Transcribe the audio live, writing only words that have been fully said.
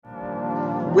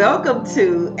Welcome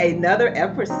to another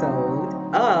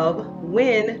episode of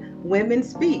When Women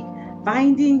Speak,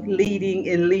 Finding, Leading,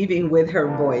 and Leaving with Her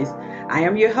Voice. I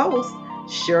am your host,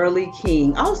 Shirley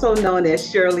King, also known as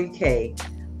Shirley K.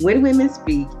 When Women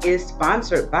Speak is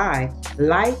sponsored by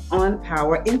Life on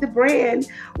Power in the brand.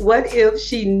 What if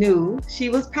she knew she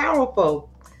was powerful?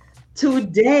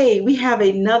 Today, we have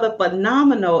another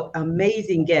phenomenal,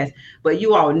 amazing guest, but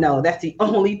you all know that's the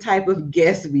only type of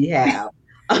guest we have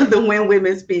on the When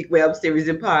Women Speak web series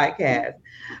and podcast.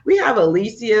 We have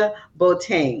Alicia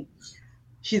Boateng.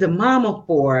 She's a mom of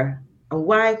four, a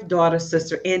wife, daughter,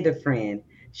 sister, and a friend.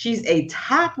 She's a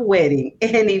top wedding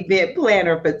and event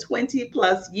planner for 20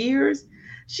 plus years.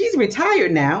 She's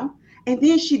retired now, and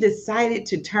then she decided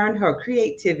to turn her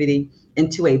creativity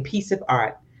into a piece of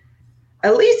art.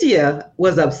 Alicia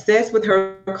was obsessed with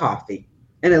her coffee,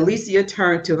 and Alicia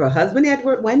turned to her husband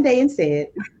Edward one day and said,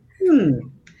 Hmm,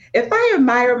 if I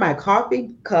admire my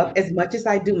coffee cup as much as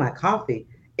I do my coffee,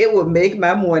 it will make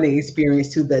my morning experience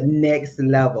to the next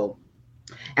level.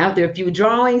 After a few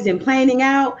drawings and planning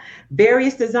out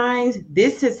various designs,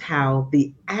 this is how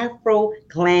the Afro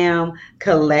Glam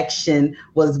collection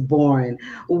was born.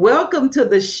 Welcome to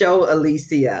the show,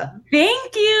 Alicia.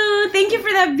 Thank you. Thank you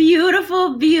for that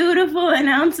beautiful, beautiful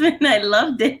announcement. I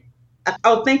loved it.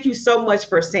 Oh, thank you so much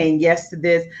for saying yes to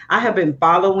this. I have been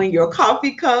following your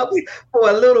coffee cups for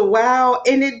a little while,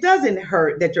 and it doesn't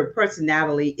hurt that your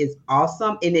personality is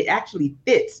awesome and it actually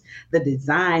fits the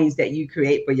designs that you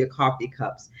create for your coffee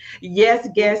cups. Yes,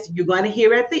 guests, you're going to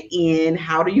hear at the end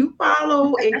how do you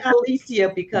follow in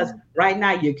Alicia because right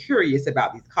now you're curious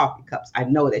about these coffee cups. I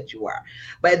know that you are.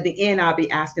 But at the end, I'll be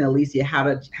asking Alicia how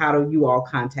do you all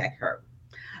contact her.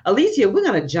 Alicia, we're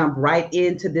going to jump right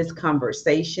into this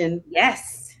conversation.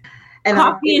 Yes. And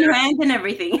coffee in hand and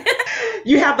everything.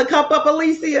 You have the cup up,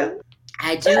 Alicia?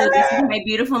 I do. This is my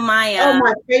beautiful Maya. Oh,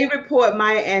 my favorite poet,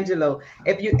 Maya Angelou.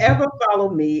 If you ever follow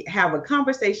me, have a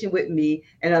conversation with me,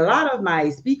 and a lot of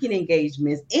my speaking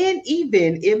engagements, and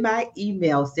even in my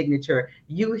email signature,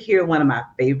 you hear one of my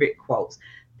favorite quotes.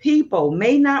 People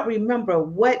may not remember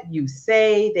what you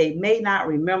say, they may not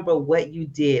remember what you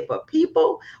did, but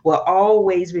people will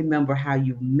always remember how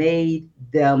you made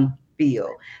them feel.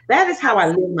 That is how I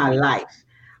live my life.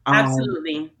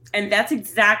 Absolutely. And that's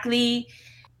exactly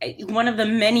one of the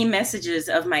many messages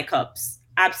of my cups.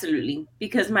 Absolutely.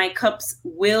 Because my cups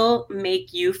will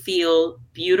make you feel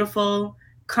beautiful,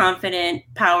 confident,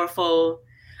 powerful.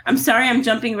 I'm sorry I'm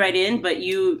jumping right in, but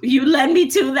you led me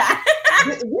to that.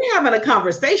 We're having a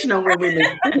conversation on women.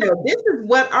 This is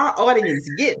what our audience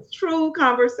gets, true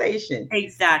conversation.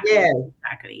 Exactly. Yes.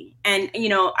 Exactly. And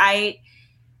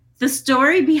the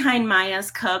story behind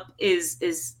Maya's cup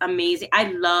is amazing.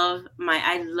 I loved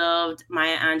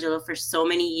Maya Angelou for so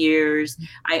many years.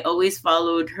 I always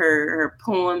followed her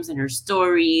poems and her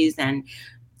stories, and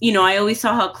I always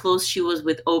saw how close she was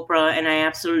with Oprah, and I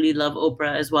absolutely love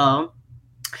Oprah as well.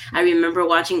 I remember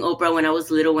watching Oprah when I was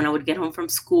little, when I would get home from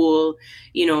school.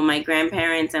 My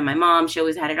grandparents and my mom, she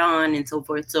always had it on and so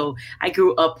forth. So I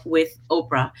grew up with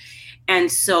Oprah. And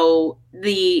so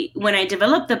when I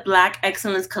developed the Black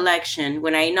Excellence Collection,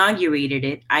 when I inaugurated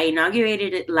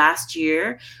it last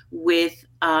year with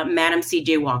Madam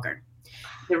C.J. Walker.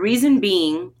 The reason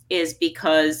being is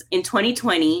because in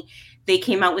 2020, they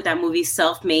came out with that movie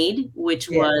Self-Made, which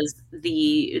was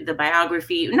the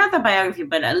biography, not the biography,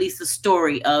 but at least the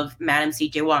story of Madam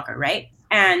C.J. Walker, right?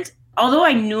 And although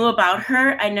I knew about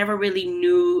her, I never really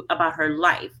knew about her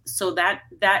life. So that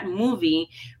movie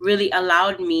really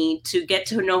allowed me to get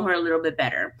to know her a little bit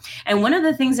better. And one of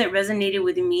the things that resonated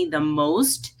with me the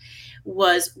most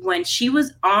was when she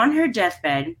was on her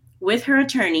deathbed with her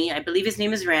attorney, I believe his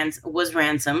name is Ransom,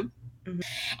 mm-hmm.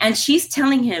 And she's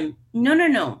telling him,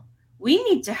 no. We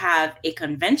need to have a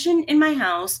convention in my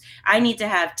house. I need to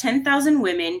have 10,000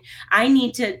 women. We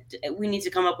need to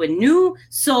come up with new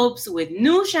soaps, with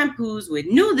new shampoos, with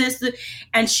new this.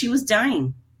 And she was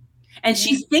dying. And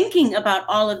she's thinking about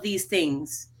all of these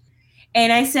things.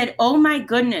 And I said, oh my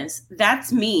goodness,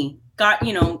 that's me. God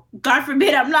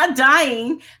forbid I'm not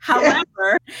dying.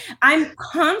 However, I'm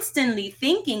constantly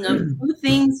thinking of new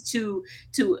things to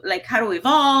like how to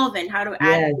evolve and how to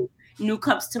add new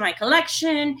cups to my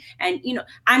collection. And,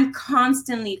 I'm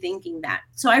constantly thinking that.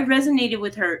 So I resonated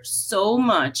with her so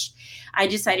much. I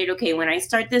decided, okay, when I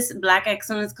start this Black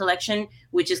Excellence Collection,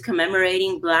 which is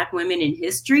commemorating Black women in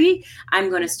history, I'm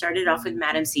going to start it off with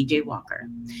Madam C.J. Walker.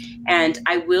 And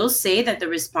I will say that the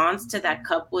response to that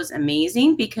cup was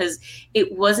amazing because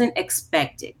it wasn't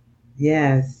expected.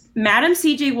 Yes. Madam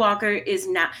C.J. Walker is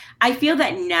I feel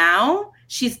that now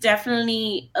she's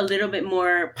definitely a little bit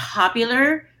more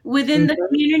popular within the Mm-hmm.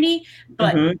 community,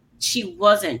 but Mm-hmm. she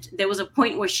wasn't. There was a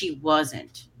point where she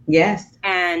wasn't. Yes.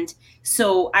 And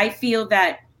so I feel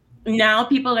that now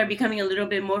people are becoming a little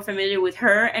bit more familiar with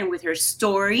her and with her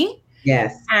story,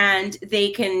 Yes. and they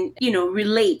can,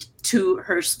 relate to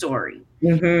her story.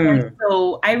 And Mm-hmm.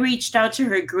 so I reached out to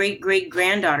her great great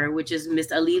granddaughter, which is Miss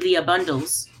Alilia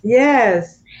Bundles,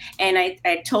 Yes. and I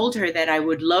told her that I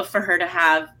would love for her to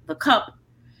have the cup,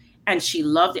 and she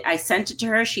loved it. I sent it to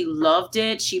her. She loved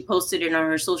it. She posted it on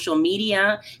her social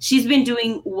media. She's been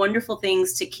doing wonderful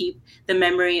things to keep the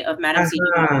memory of Madame C.J.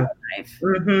 Walker Uh-huh. alive.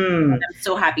 Mm-hmm. I'm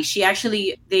so happy. She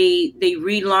actually they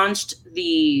relaunched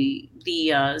the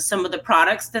some of the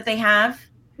products that they have.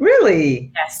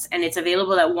 Really? Yes, and it's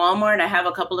available at Walmart. I have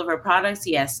a couple of her products.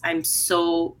 Yes, I'm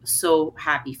so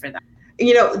happy for that.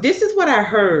 This is what I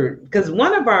heard because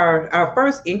one of our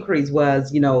first inquiries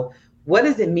was, what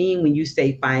does it mean when you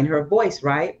say find her voice,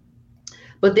 right?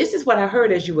 But this is what I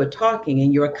heard as you were talking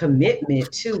and your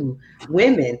commitment to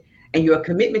women and your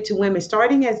commitment to women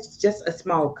starting as just a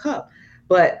small cup.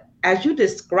 But as you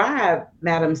describe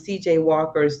Madam C.J.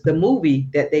 Walker's, the movie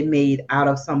that they made out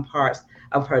of some parts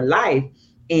of her life,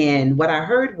 and what I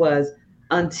heard was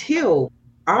until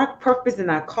our purpose and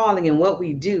our calling and what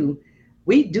we do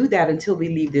that until we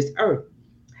leave this earth.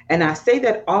 And I say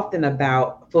that often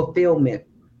about fulfillment.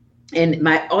 And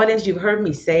my audience, you've heard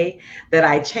me say that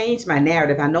I changed my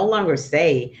narrative. I no longer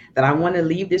say that I want to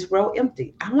leave this world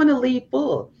empty. I want to leave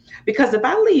full. Because if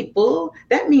I leave full,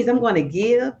 that means I'm going to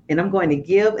give and I'm going to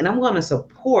give and I'm going to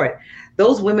support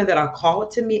those women that are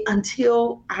called to me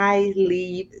until I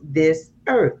leave this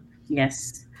earth.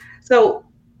 Yes. So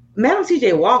Madam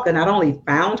C.J. Walker not only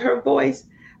found her voice,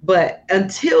 but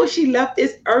until she left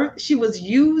this earth, she was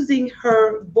using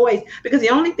her voice because the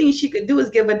only thing she could do is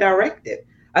give a directive.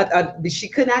 She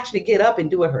couldn't actually get up and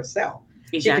do it herself. She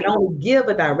could Exactly. only give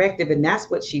a directive, and that's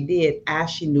what she did as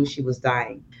she knew she was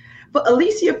dying. But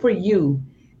Alicia, for you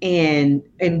and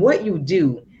what you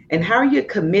do and how you're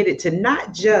committed to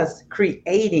not just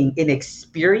creating an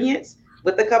experience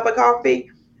with a cup of coffee,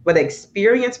 but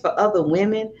experience for other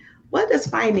women, what does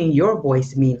finding your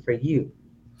voice mean for you?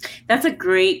 That's a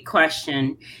great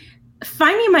question.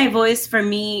 Finding my voice for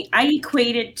me, I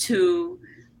equate it to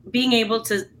being able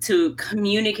to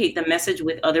communicate the message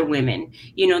with other women.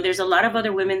 There's a lot of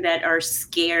other women that are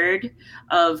scared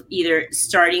of either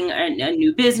starting a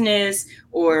new business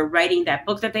or writing that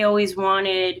book that they always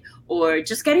wanted or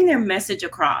just getting their message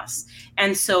across.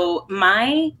 And so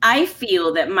I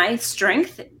feel that my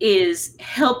strength is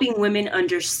helping women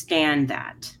understand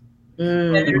that,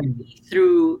 whether it Mm, be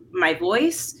through my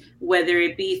voice, whether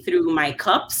it be through my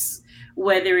cups,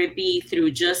 whether it be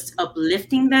through just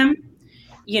uplifting them.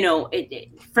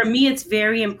 For me, it's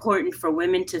very important for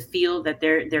women to feel that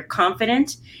they're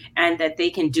confident and that they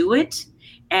can do it.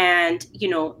 And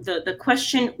the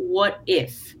question, what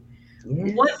yes.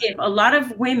 if a lot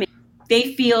of women,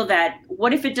 they feel that,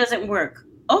 what if it doesn't work?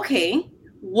 Okay,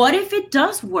 what if it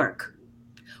does work?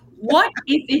 What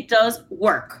if it does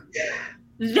work?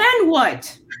 Then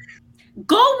what?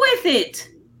 Go with it.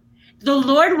 The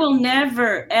Lord will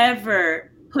never,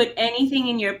 ever put anything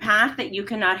in your path that you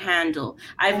cannot handle.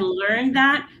 I've learned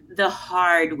that the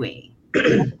hard way.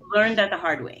 Learned that the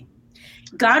hard way.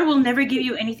 God will never give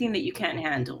you anything that you can't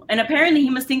handle. And apparently, He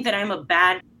must think that I'm a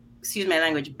excuse my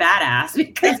language, badass,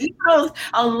 because He throws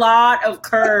a lot of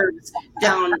curves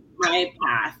down my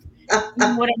path. You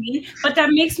know what I mean? But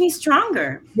that makes me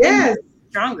stronger. It makes Yes. me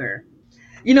stronger.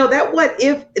 That what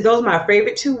if, those are my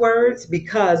favorite two words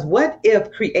because what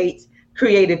if creates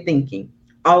creative thinking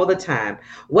all the time.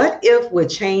 What if would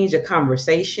change a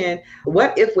conversation?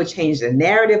 What if would change the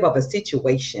narrative of a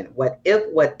situation? What if,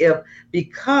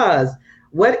 because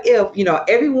what if,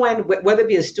 everyone, whether it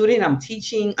be a student I'm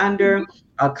teaching under,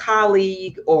 a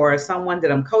colleague, or someone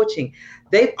that I'm coaching,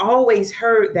 they've always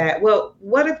heard that, well,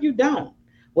 what if you don't?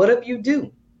 What if you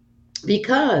do?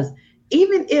 Because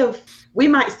even if we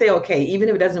might say, okay, even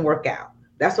if it doesn't work out,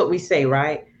 that's what we say,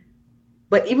 right?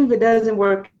 But even if it doesn't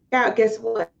work out, guess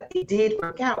what? It did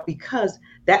work out because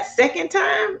that second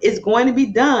time is going to be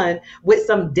done with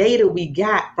some data we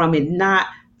got from it not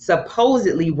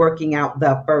supposedly working out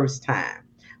the first time.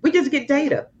 We just get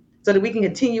data so that we can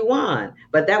continue on.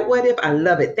 But that what if, I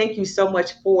love it. Thank you so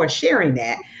much for sharing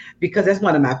that because that's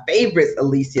one of my favorites,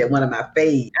 Alicia, one of my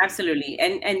faves. Absolutely.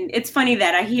 And it's funny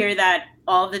that I hear that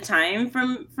all the time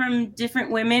from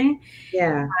different women.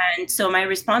 Yeah. And so my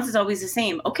response is always the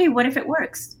same. Okay, what if it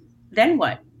works? Then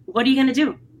what? What are you going to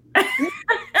do?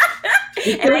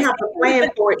 We And still have to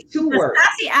plan for it to the work.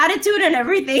 sassy attitude and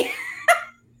everything.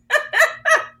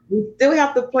 We still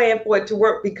have to plan for it to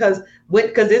work because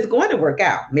it's going to work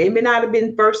out. Maybe not have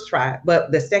been first try,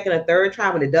 but the second or third try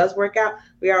when it does work out,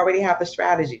 we already have the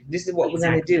strategy. This is what we're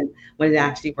going to Exactly. do when it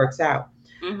actually works out.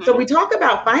 So Mm-hmm. we talk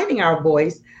about finding our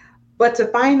voice, but to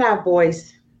find our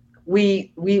voice,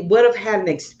 we would have had an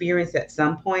experience at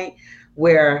some point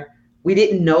where we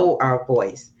didn't know our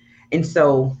voice. And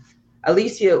so,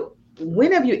 Alicia,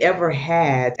 when have you ever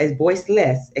had a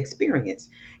voiceless experience?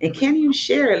 And can you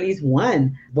share at least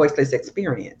one voiceless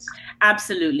experience?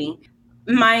 Absolutely.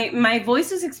 My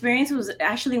voices experience was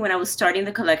actually when I was starting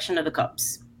the collection of the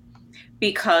cups,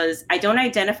 because I don't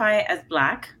identify as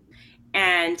black,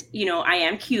 and I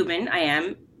am Cuban. I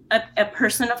am a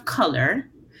person of color.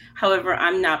 However,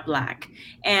 I'm not black,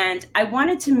 and I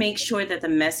wanted to make sure that the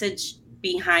message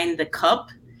behind the cup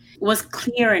was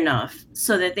clear enough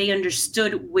so that they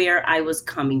understood where I was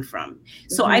coming from.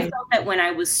 So I Hmm. felt that when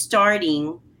I was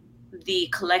starting the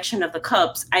collection of the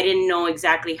cups, I didn't know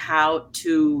exactly how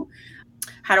to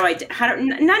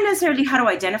not necessarily how to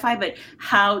identify, but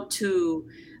how to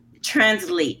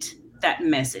translate that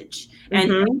message. And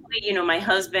Hmm. thankfully, my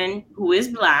husband, who is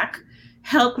black,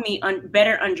 helped me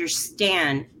better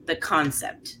understand the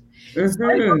concept. So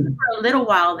I know that Hmm. for a little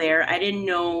while there, I didn't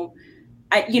know.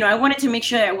 I wanted to make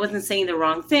sure that I wasn't saying the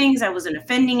wrong things. I wasn't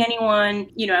offending anyone.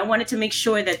 I wanted to make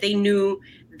sure that they knew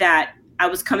that I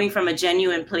was coming from a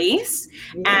genuine place.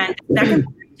 Yeah. And that can be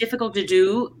very difficult to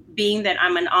do, being that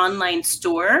I'm an online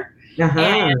store,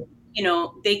 and, Uh-huh.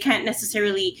 they can't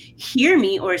necessarily hear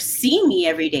me or see me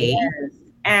every day. Yes.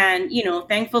 And,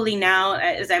 thankfully now,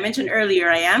 as I mentioned earlier,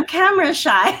 I am camera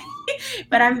shy,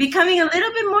 but I'm becoming a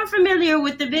little bit more familiar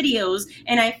with the videos.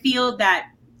 And I feel that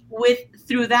with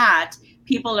through that,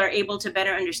 people are able to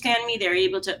better understand me. They're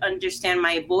able to understand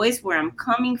my voice, where I'm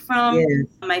coming from, Yes.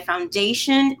 my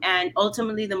foundation, and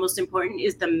ultimately the most important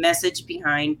is the message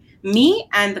behind me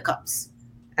and the cups.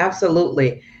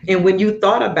 Absolutely. And when you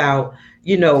thought about,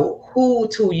 who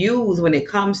to use when it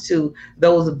comes to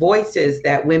those voices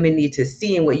that women need to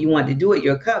see and what you want to do at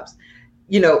your cups,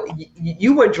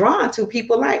 you were drawn to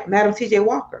people like Madam T.J.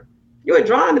 Walker. You were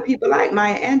drawn to people like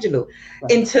Maya Angelou.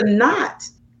 And Right. to not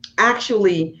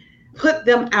actually put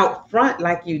them out front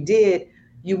like you did,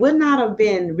 you would not have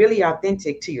been really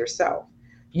authentic to yourself.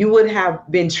 You would have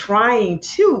been trying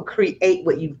to create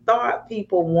what you thought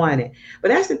people wanted. But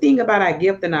that's the thing about our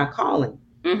gift and our calling,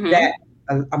 Mm-hmm. that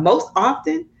most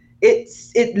often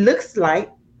it looks like,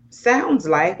 sounds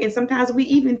like, and sometimes we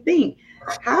even think,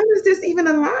 how does this even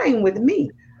align with me?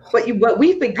 But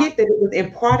we forget that it was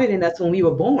imparted in us when we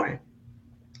were born.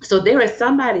 So there is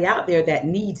somebody out there that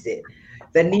needs it,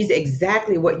 that needs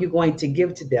exactly what you're going to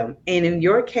give to them. And in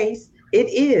your case, it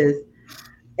is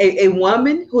a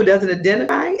woman who doesn't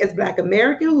identify as Black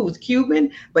American, who's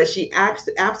Cuban, but she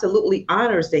absolutely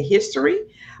honors the history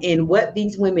and what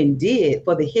these women did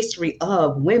for the history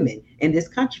of women in this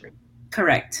country.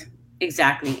 Correct.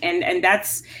 Exactly. And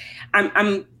that's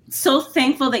I'm so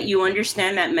thankful that you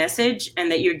understand that message and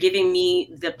that you're giving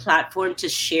me the platform to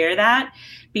share that,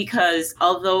 because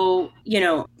although,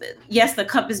 yes, the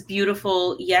cup is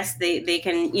beautiful. Yes, they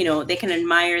can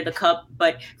admire the cup,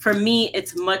 but for me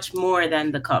it's much more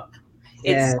than the cup.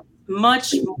 It's Yes.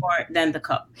 much more than the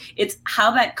cup. It's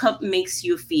how that cup makes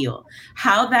you feel.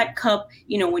 How that cup,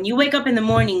 when you wake up in the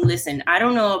morning, listen, I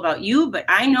don't know about you, but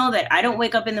I know that I don't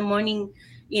wake up in the morning,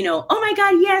 oh my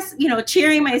God, yes,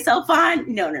 cheering myself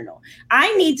on. No, no, no.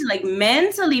 I need to like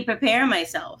mentally prepare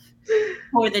myself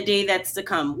for the day that's to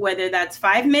come, whether that's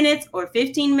 5 minutes or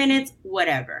 15 minutes,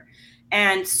 whatever.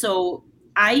 And so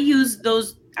I use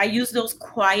those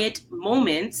quiet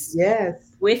moments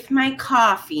Yes. with my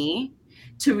coffee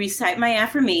to recite my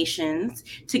affirmations,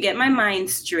 to get my mind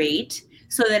straight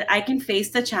so that I can face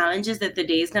the challenges that the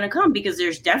day is going to come, because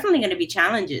there's definitely going to be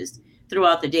challenges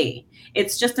throughout the day.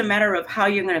 It's just a matter of how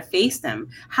you're going to face them.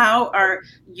 How are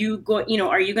you going,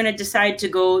 are you going to decide to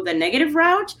go the negative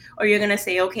route, or you're going to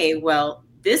say, okay, well,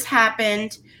 this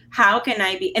happened. How can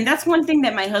I be? And that's one thing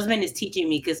that my husband is teaching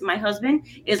me, because my husband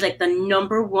is like the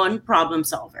number one problem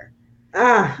solver.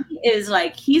 Ah. Is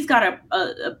like he's got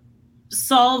a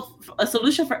solve a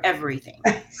solution for everything,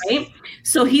 right?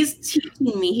 So he's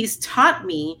taught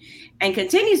me and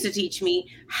continues to teach me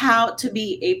how to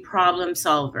be a problem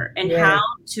solver, and how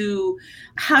Yes. to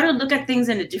how to look at things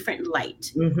in a different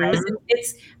light. Because Mm-hmm.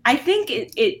 it's I think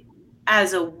it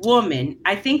as a woman,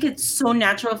 I think it's so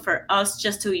natural for us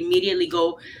just to immediately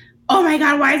go, oh my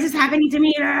God, why is this happening to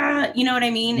me? Ah, you know what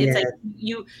I mean? It's like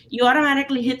Yes. you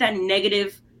automatically hit that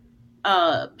negative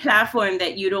platform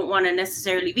that you don't want to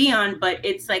necessarily be on, but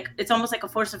it's almost like a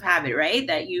force of habit, right?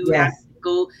 That you have Yes. to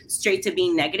go straight to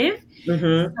being negative.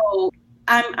 Mm-hmm. So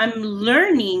I'm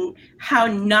learning how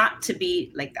not to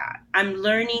be like that. I'm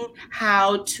learning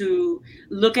how to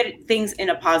look at things in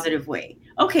a positive way.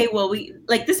 Okay, well, we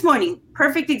like this morning,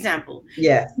 perfect example.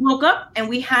 Yes. Woke up and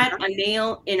we had a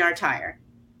nail in our tire.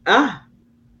 Ah.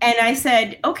 And I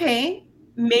said, okay,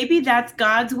 maybe that's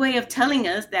God's way of telling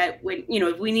us that when,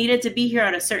 if we needed to be here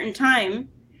at a certain time,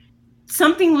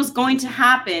 something was going to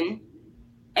happen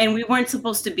and we weren't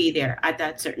supposed to be there at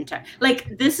that certain time.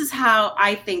 Like, this is how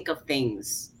I think of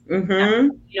things.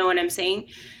 Mm-hmm. You know what I'm saying?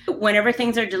 Whenever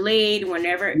things are delayed,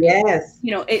 whenever, Yes.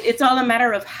 it's all a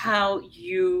matter of how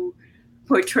you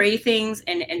portray things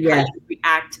and how Yes. you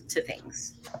react to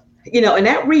things. And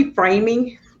that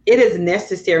reframing, it is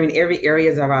necessary in every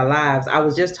areas of our lives. I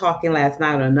was just talking last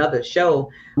night on another show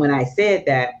when I said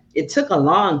that it took a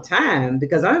long time,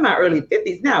 because I'm in my early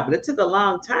 50s now, but it took a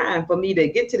long time for me to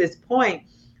get to this point.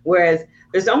 Whereas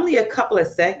there's only a couple of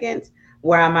seconds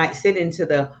where I might sit into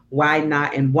the why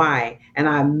not and why, and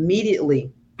I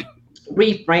immediately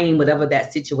reframe whatever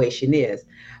that situation is.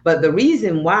 But the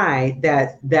reason why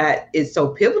that is so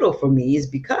pivotal for me is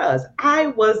because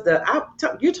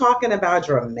you're talking about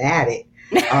dramatic,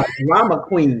 drama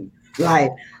queen.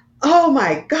 Like, oh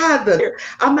my God,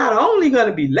 I'm not only going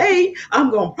to be late, I'm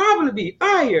going to probably be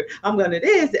fired. I'm going to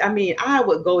this. I mean, I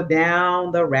would go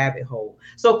down the rabbit hole.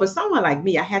 So for someone like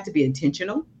me, I had to be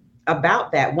intentional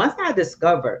about that. Once I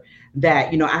discovered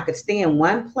that, I could stay in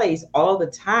one place all the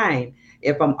time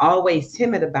if I'm always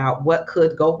timid about what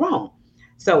could go wrong.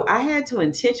 So I had to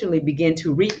intentionally begin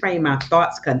to reframe my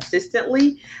thoughts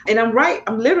consistently. And I'm right.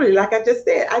 I'm literally, like I just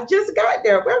said, I just got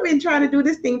there. We've been trying to do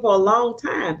this thing for a long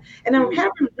time. And I Mhm.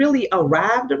 haven't really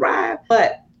arrived.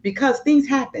 But because things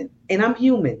happen and I'm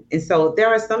human. And so there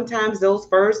are sometimes those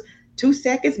first 2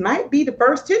 seconds might be the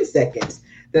first 10 seconds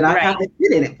that I have Right. to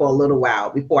sit in it for a little while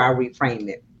before I reframe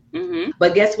it. Hmm.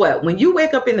 But guess what? When you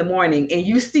wake up in the morning and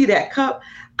you see that cup,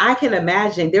 I can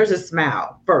imagine there's a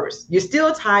smile first. You're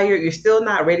still tired, you're still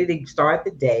not ready to start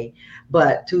the day,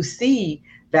 but to see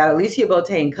that Alicia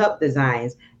Boateng cup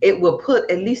designs, it will put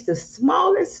at least the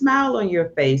smallest smile on your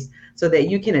face so that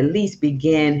you can at least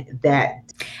begin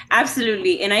that.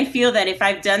 Absolutely. And I feel that if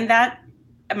I've done that,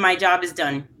 my job is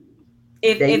done.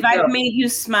 If There if you I've go. made you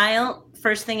smile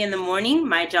first thing in the morning,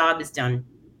 my job is done.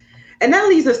 And that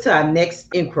leads us to our next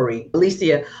inquiry.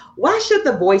 Alicia, why should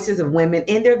the voices of women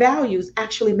and their values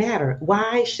actually matter?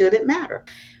 Why should it matter?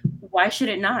 Why should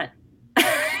it not?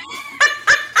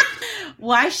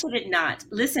 Why should it not?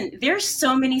 Listen, there's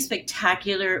so many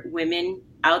spectacular women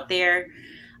out there.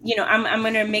 I'm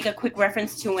going to make a quick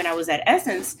reference to when I was at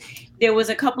Essence. There was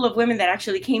a couple of women that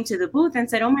actually came to the booth and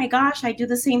said, "Oh my gosh, I do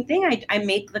the same thing. I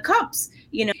make the cups."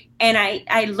 And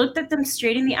I looked at them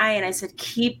straight in the eye and I said,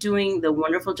 "Keep doing the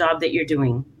wonderful job that you're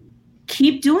doing.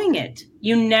 Keep doing it.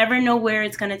 You never know where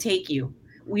it's going to take you.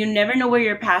 You never know where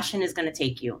your passion is going to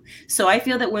take you." So I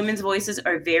feel that women's voices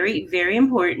are very, very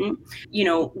important.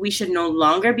 We should no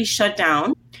longer be shut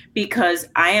down because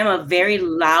I am a very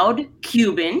loud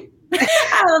Cuban.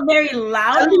 I'm a very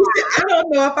loud. Alicia, I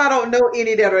don't know if I don't know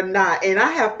any that are not, and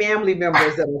I have family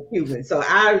members that are Cuban, so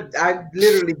I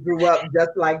literally grew up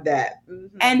just like that. Hmm.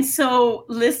 And so,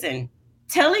 listen,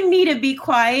 telling me to be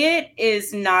quiet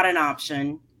is not an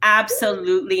option.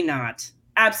 Absolutely not.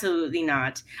 Absolutely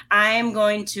not. I am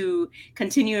going to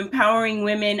continue empowering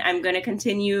women. I'm going to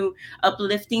continue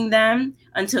uplifting them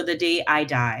until the day I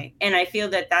die. And I feel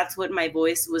that that's what my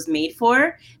voice was made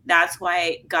for. That's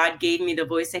why God gave me the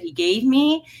voice that He gave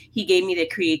me. He gave me the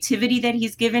creativity that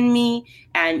He's given me.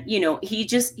 And,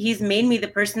 He's made me the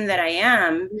person that I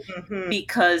am Hmm.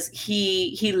 because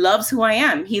he loves who I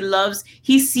am.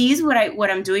 He sees what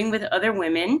I'm doing with other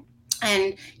women,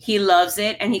 and he loves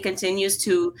it, and he continues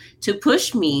to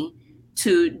push me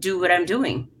to do what I'm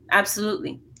doing.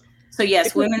 Absolutely. So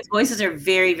yes, women's voices are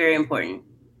very, very important,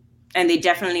 and they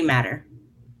definitely matter.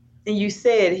 And you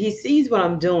said he sees what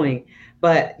I'm doing,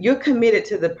 but you're committed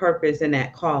to the purpose and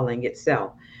that calling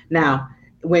itself. Now,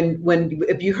 when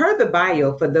if you heard the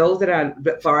bio for those that are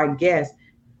for our guests,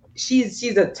 she's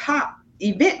a top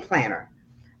event planner.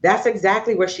 That's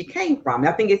exactly where she came from.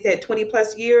 I think it said 20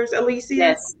 plus years, Alicia.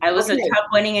 Yes, I was a Okay, top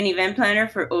wedding and event planner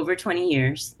for over 20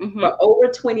 years. for over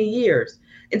 20 years.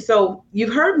 And so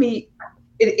you've heard me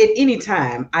at any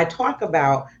time I talk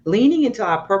about leaning into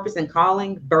our purpose and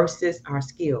calling versus our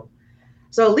skill.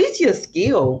 So Alicia's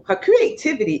skill, her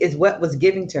creativity is what was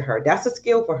given to her. That's a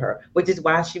skill for her, which is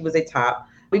why she was a top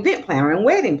event planner and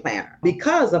wedding planner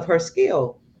because of her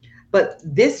skill. But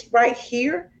this right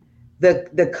here,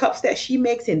 the cups that she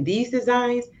makes in these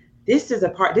designs, this is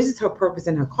her purpose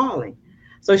and her calling.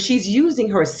 So she's using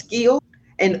her skill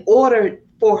in order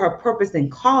for her purpose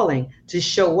and calling to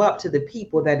show up to the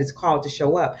people that is called to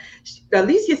show up.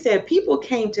 Alicia said people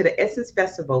came to the Essence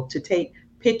Festival to take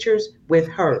pictures with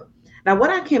her. Now,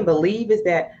 what I can believe is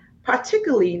that,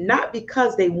 particularly not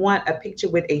because they want a picture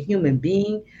with a human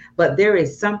being, but there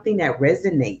is something that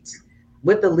resonates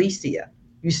with Alicia.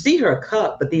 You see her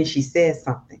cup, but then she says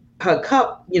something. Her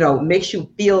cup, makes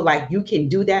you feel like you can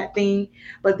do that thing,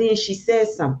 but then she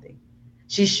says something.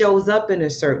 She shows up in a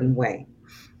certain way,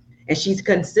 and she's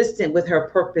consistent with her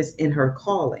purpose in her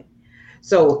calling.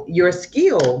 So your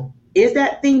skill is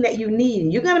that thing that you need.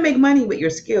 And you're going to make money with your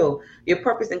skill. Your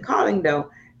purpose and calling,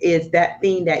 though, is that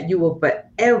thing that you will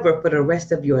forever, for the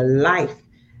rest of your life,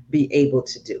 be able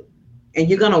to do. And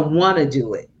you're going to want to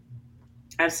do it.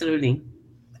 Absolutely.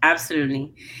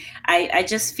 Absolutely. I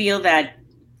just feel that,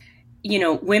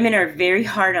 women are very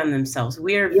hard on themselves.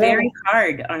 We are very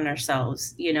hard on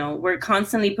ourselves. We're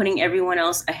constantly putting everyone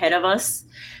else ahead of us,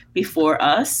 before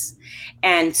us.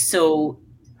 And so,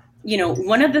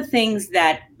 one of the things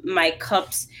that my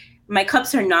cups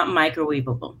are not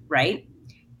microwavable, right?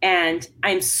 And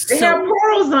they have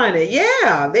pearls on it.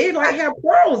 Yeah, they like have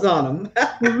pearls on them.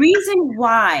 The reason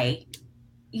why,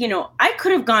 I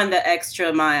could have gone the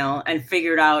extra mile and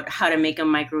figured out how to make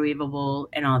them microwavable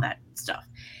and all that stuff.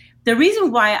 The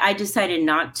reason why I decided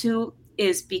not to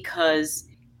is because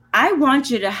I want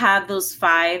you to have those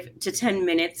 5 to 10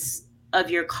 minutes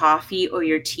of your coffee or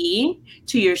your tea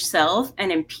to yourself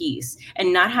and in peace,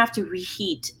 and not have to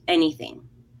reheat anything.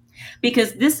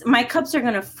 Because my cups are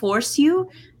going to force you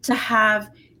to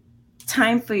have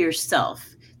time for yourself,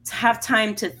 to have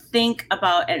time to think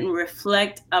about and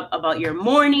reflect about your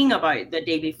morning, about the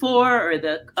day before, or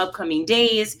the upcoming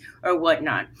days, or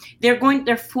whatnot.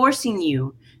 They're forcing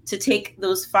you to take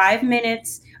those 5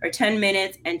 minutes or 10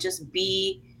 minutes and just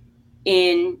be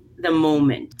in the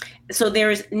moment. So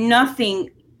there is nothing,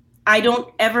 I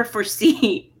don't ever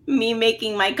foresee me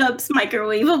making my cups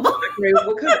microwavable.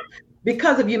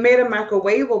 Because if you made them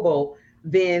microwavable,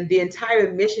 then the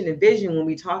entire mission and vision, when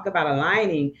we talk about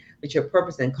aligning with your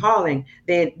purpose and calling,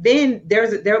 then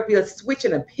there'll be a switch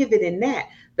and a pivot in that.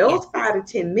 Those 5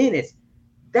 to 10 minutes,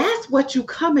 that's what you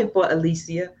coming for,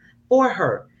 Alicia, for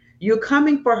her. You're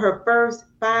coming for her first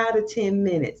 5 to 10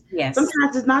 minutes. Yes.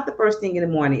 Sometimes it's not the first thing in the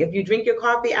morning. If you drink your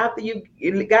coffee after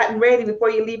you've gotten ready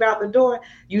before you leave out the door,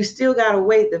 you still got to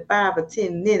wait the 5 or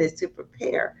 10 minutes to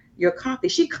prepare your coffee.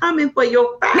 She coming for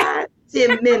your 5,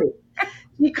 10 minutes.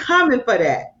 She coming for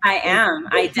that. I am.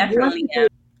 I definitely am.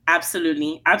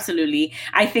 Absolutely. Absolutely.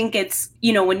 I think it's,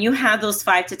 when you have those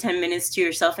 5 to 10 minutes to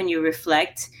yourself and you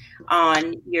reflect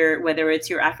on whether it's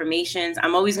your affirmations.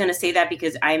 I'm always going to say that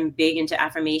because I'm big into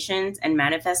affirmations and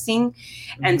manifesting.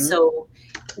 Mm-hmm. And so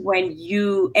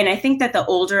and I think that the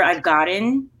older I've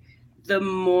gotten, the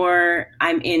more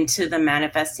I'm into the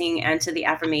manifesting and to the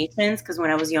affirmations. Because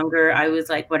when I was younger, I was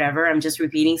like, whatever, I'm just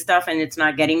repeating stuff and it's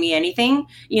not getting me anything.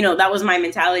 That was my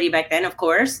mentality back then, of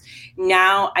course.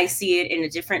 Now I see it in a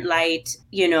different light.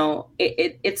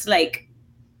 It's like,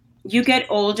 you get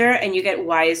older and you get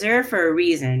wiser for a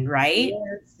reason, right?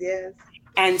 Yes.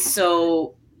 And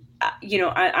so,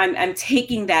 I'm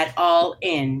taking that all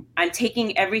in. I'm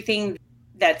taking everything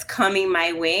that's coming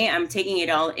my way. I'm taking it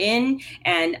all in,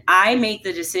 and I make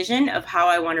the decision of how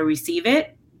I want to receive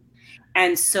it.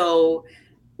 And so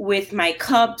with my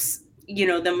cups,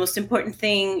 the most important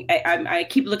thing, I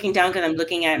keep looking down because I'm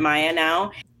looking at Maya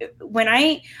now. When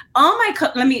all my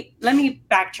cups, let me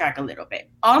backtrack a little bit.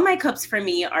 All my cups for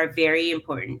me are very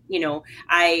important.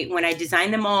 When I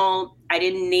designed them all, I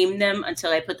didn't name them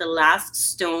until I put the last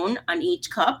stone on each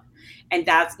cup. And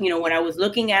that's, when I was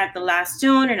looking at the last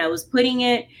stone and I was putting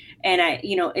it, and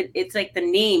it's like the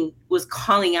name was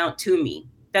calling out to me.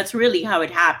 That's really how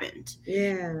it happened.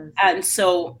 Yeah. And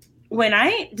so when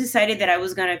I decided that I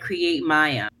was going to create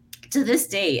Maya, to this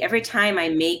day, every time I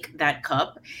make that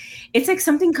cup, it's like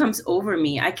something comes over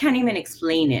me. I can't even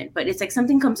explain it, but it's like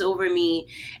something comes over me,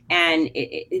 and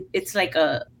it's like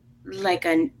a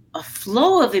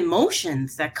flow of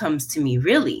emotions that comes to me,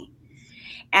 really.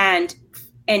 And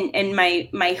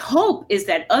my hope is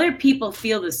that other people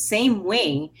feel the same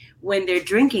way when they're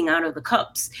drinking out of the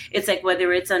cups. It's like,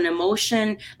 whether it's an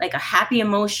emotion, like a happy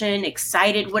emotion,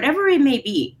 excited, whatever it may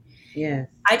be. Yeah.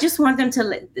 I just want them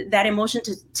to that emotion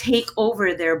to take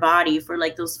over their body for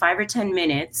like those 5 or 10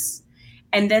 minutes,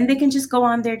 and then they can just go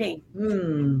on their day.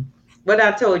 What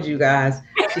I told you guys,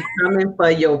 she's coming for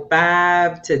your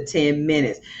 5 to 10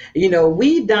 minutes.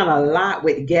 We've done a lot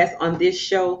with guests on this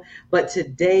show, but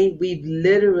today we've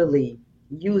literally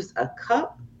used a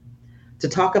cup to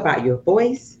talk about your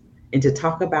voice and to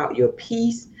talk about your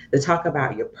peace, to talk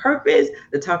about your purpose,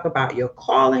 to talk about your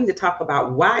calling, to talk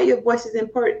about why your voice is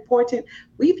important.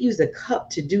 We've used a cup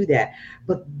to do that.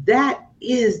 But that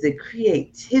is the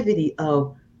creativity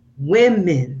of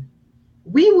women.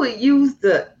 We would use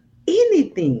the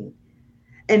anything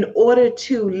in order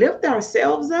to lift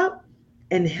ourselves up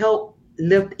and help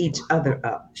lift each other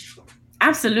up.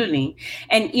 Absolutely.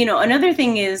 And, another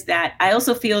thing is that I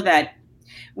also feel that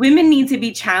women need to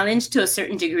be challenged to a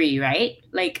certain degree, right?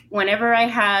 Like whenever I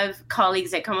have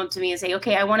colleagues that come up to me and say,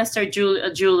 okay, I want to start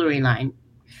a jewelry line,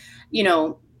 you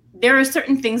know, there are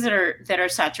certain things that are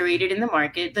saturated in the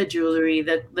market, the jewelry,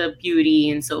 the beauty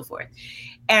and so forth.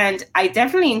 And I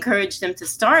definitely encourage them to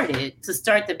start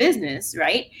the business,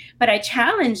 right? But I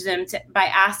challenge them by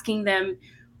asking them,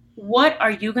 what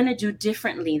are you going to do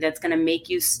differently that's going to make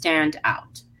you stand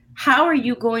out? How are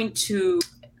you going to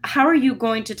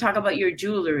talk about your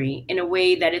jewelry in a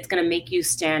way that it's going to make you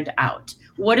stand out?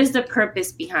 What is the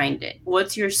purpose behind it?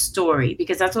 What's your story?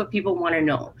 Because that's what people want to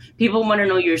know. People want to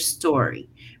know your story,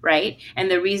 right?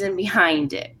 And the reason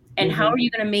behind it. And how are you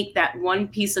going to make that one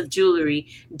piece of jewelry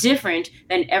different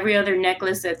than every other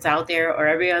necklace that's out there or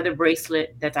every other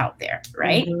bracelet that's out there,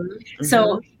 right?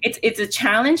 So it's a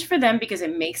challenge for them because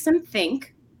it makes them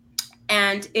think,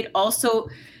 and it also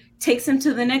takes them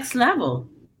to the next level.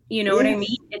 You know what I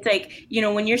mean? It's like,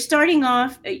 when you're starting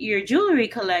off your jewelry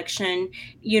collection,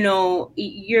 do you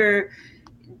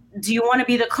want to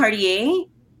be the Cartier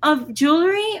of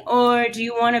jewelry, or do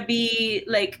you want to be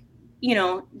like, the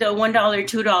 $1,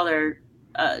 $2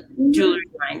 jewelry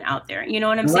line out there? You know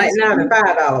what I'm saying? Right now, the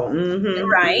 $5.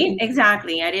 Right,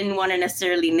 exactly. I didn't want to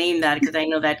necessarily name that because I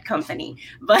know that company,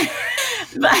 but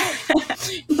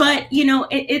but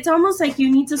it's almost like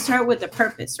you need to start with a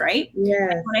purpose, right?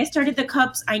 Yes. When I started the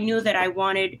cups, I knew that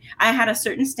I had a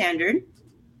certain standard,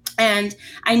 and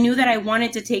I knew that I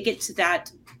wanted to take it to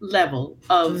that level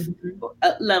of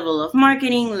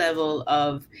marketing, level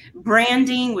of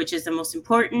branding, which is the most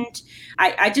important.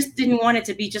 I just didn't want it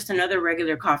to be just another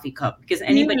regular coffee cup, because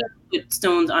anybody can put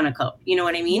stones on a cup. You know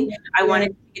what I mean? I wanted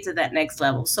to get to that next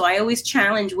level. So I always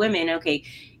challenge women, okay,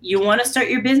 you want to start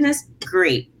your business?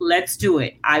 Great, let's do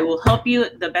it. I will help you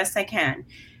the best I can.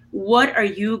 What are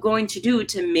you going to do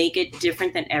to make it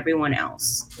different than everyone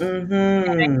else? And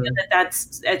I feel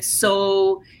that's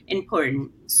so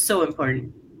important. So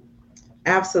important.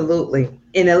 Absolutely.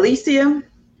 And Alicia,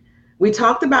 we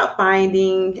talked about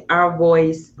finding our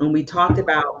voice and we talked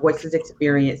about voices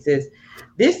experiences.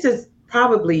 This is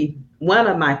probably one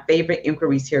of my favorite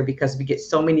inquiries here because we get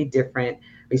so many different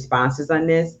responses on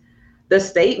this. The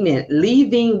statement,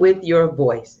 leaving with your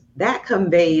voice, that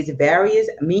conveys various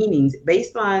meanings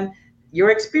based on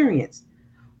your experience.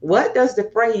 What does the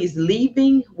phrase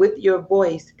leaving with your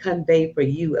voice convey for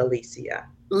you, Alicia?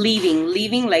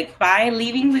 Leaving, like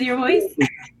leaving with your voice?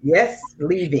 Yes,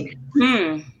 leaving.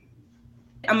 I'm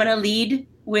going to lead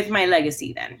with my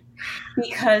legacy then,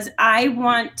 because I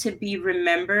want to be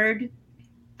remembered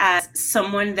as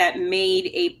someone that made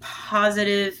a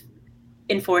positive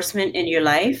enforcement in your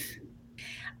life.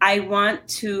 I want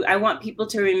people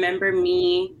to remember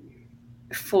me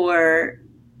for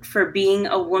being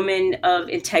a woman of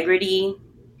integrity,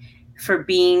 for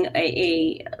being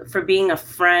a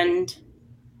friend,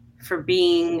 for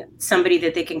being somebody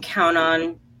that they can count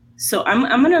on. So I'm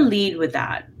going to lead with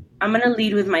that. I'm going to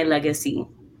lead with my legacy.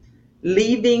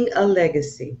 Leaving a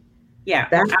legacy. Yeah.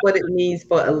 That's what it means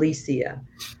for Alicia.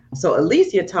 So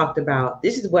Alicia talked about,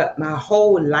 this is what my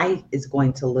whole life is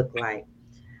going to look like.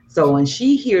 So when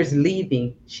she hears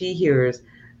leaving, she hears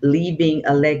leaving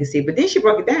a legacy. But then she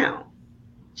broke it down.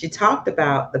 She talked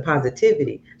about the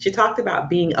positivity. She talked about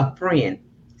being a friend,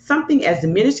 something as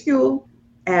minuscule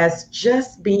as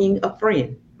just being a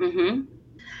friend.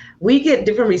 We get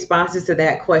different responses to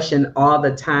that question all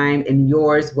the time, and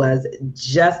yours was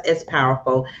just as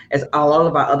powerful as all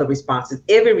of our other responses.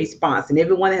 Every response, and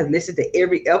everyone that has listened to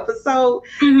every episode,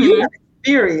 you have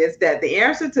experienced that the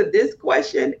answer to this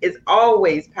question is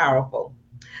always powerful.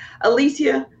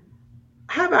 Alicia,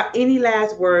 how about any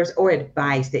last words or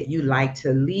advice that you like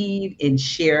to leave and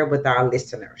share with our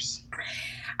listeners?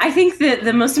 I think that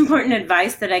the most important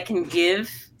advice that I can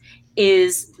give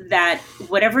is that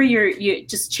whatever you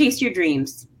just chase your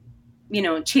dreams.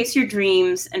 Chase your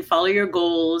dreams and follow your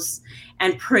goals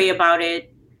and pray about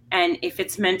it. And if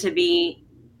it's meant to be,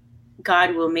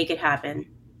 God will make it happen.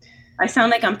 I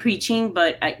sound like I'm preaching,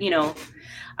 but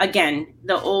again,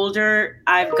 the older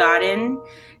I've gotten,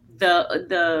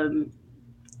 the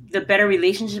better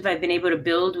relationship I've been able to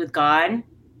build with God.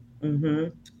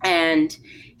 And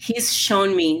He's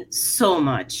shown me so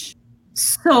much.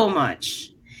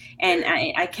 And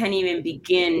I can't even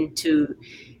begin to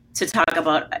talk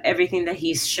about everything that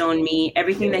he's shown me,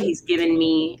 everything that he's given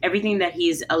me, everything that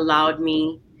he's allowed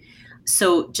me.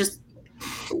 So just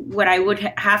what I would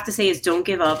have to say is don't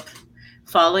give up.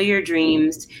 Follow your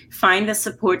dreams. Find the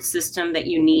support system that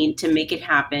you need to make it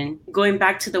happen. Going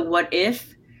back to the what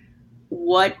if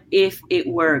it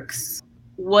works?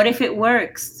 What if it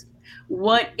works?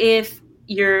 What if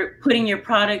you're putting your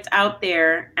product out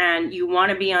there and you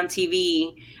want to be on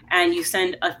TV and you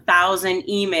send 1,000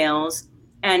 emails,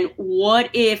 and what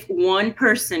if one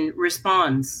person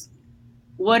responds?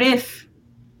 What if?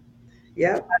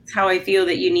 Yep. That's how I feel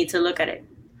that you need to look at it.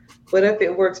 What if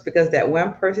it works because that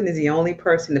one person is the only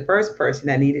person, the first person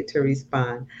that needed to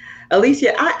respond?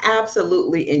 Alicia, I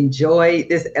absolutely enjoyed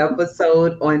this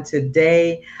episode on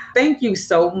today. Thank you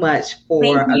so much for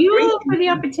Thank you agreeing for the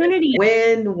opportunity.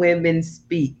 When Women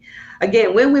Speak.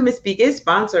 Again, When Women Speak is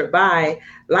sponsored by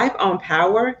Life on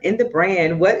Power in the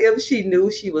brand. What if she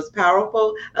knew she was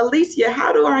powerful? Alicia,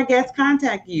 how do our guests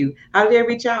contact you? How do they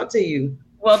reach out to you?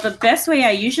 Well, the best way,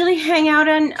 I usually hang out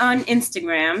on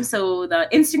Instagram. So the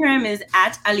Instagram is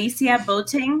at Alicia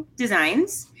Boateng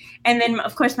Designs. And then,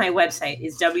 of course, my website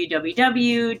is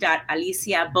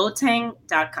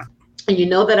www.aliciaboateng.com. And you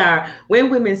know that our When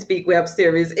Women Speak web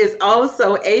series is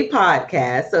also a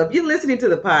podcast. So if you're listening to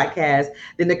the podcast,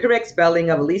 then the correct spelling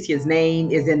of Alicia's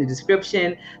name is in the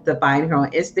description to find her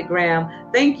on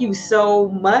Instagram. Thank you so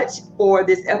much for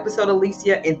this episode,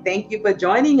 Alicia, and thank you for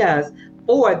joining us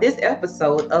for this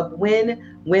episode of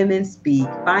When Women Speak,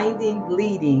 finding,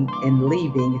 leading, and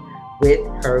leaving with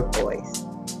her voice.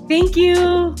 Thank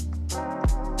you.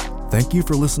 Thank you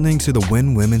for listening to the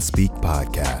When Women Speak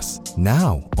podcast,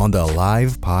 now on the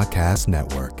Alive Podcast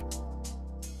Network.